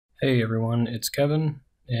Hey everyone, it's Kevin,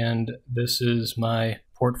 and this is my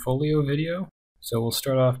portfolio video. So we'll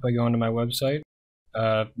start off by going to my website.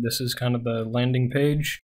 This is kind of the landing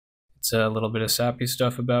page. It's a little bit of sappy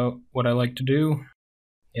stuff about what I like to do.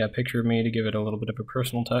 Yeah, picture of me to give it a little bit of a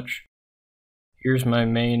personal touch. Here's my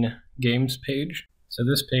main games page. So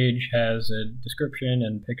this page has a description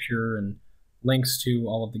and picture and links to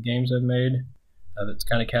all of the games I've made. That's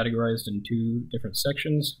kind of categorized in two different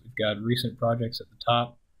sections. We've got recent projects at the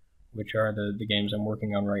top, which are the games I'm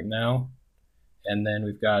working on right now. And then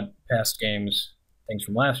we've got past games, things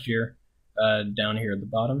from last year, down here at the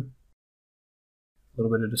bottom. A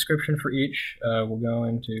little bit of description for each. We'll go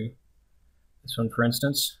into this one, for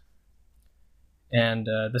instance. And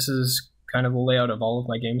this is kind of the layout of all of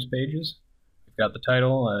my games pages. We've got the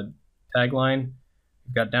title, tagline.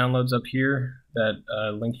 We've got downloads up here that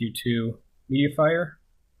link you to Mediafire,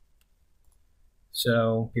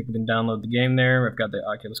 so people can download the game there. I've got the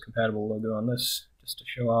Oculus compatible logo on this just to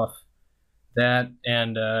show off that.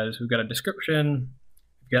 And so we've got a description.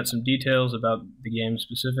 We've got some details about the game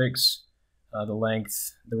specifics, the length,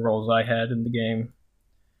 the roles I had in the game.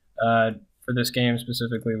 For this game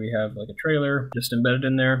specifically, we have like a trailer just embedded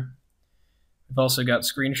in there. We've also got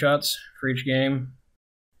screenshots for each game.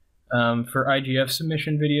 For IGF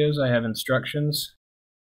submission videos, I have instructions.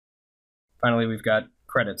 Finally, we've got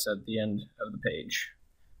credits at the end of the page.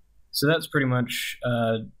 So that's pretty much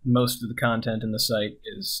most of the content in the site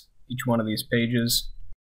is each one of these pages.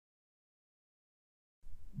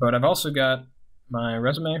 But I've also got my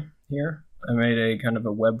resume here. I made a kind of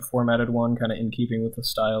a web formatted one, kind of in keeping with the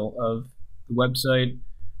style of the website,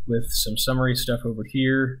 with some summary stuff over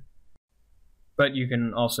here. But you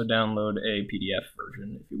can also download a PDF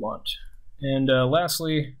version if you want. And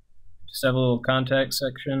lastly, just have a little contact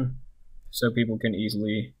section, so people can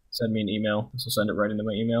easily send me an email. This will send it right into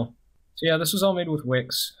my email. So yeah, this was all made with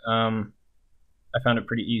Wix. I found it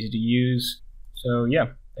pretty easy to use. So yeah,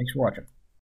 thanks for watching.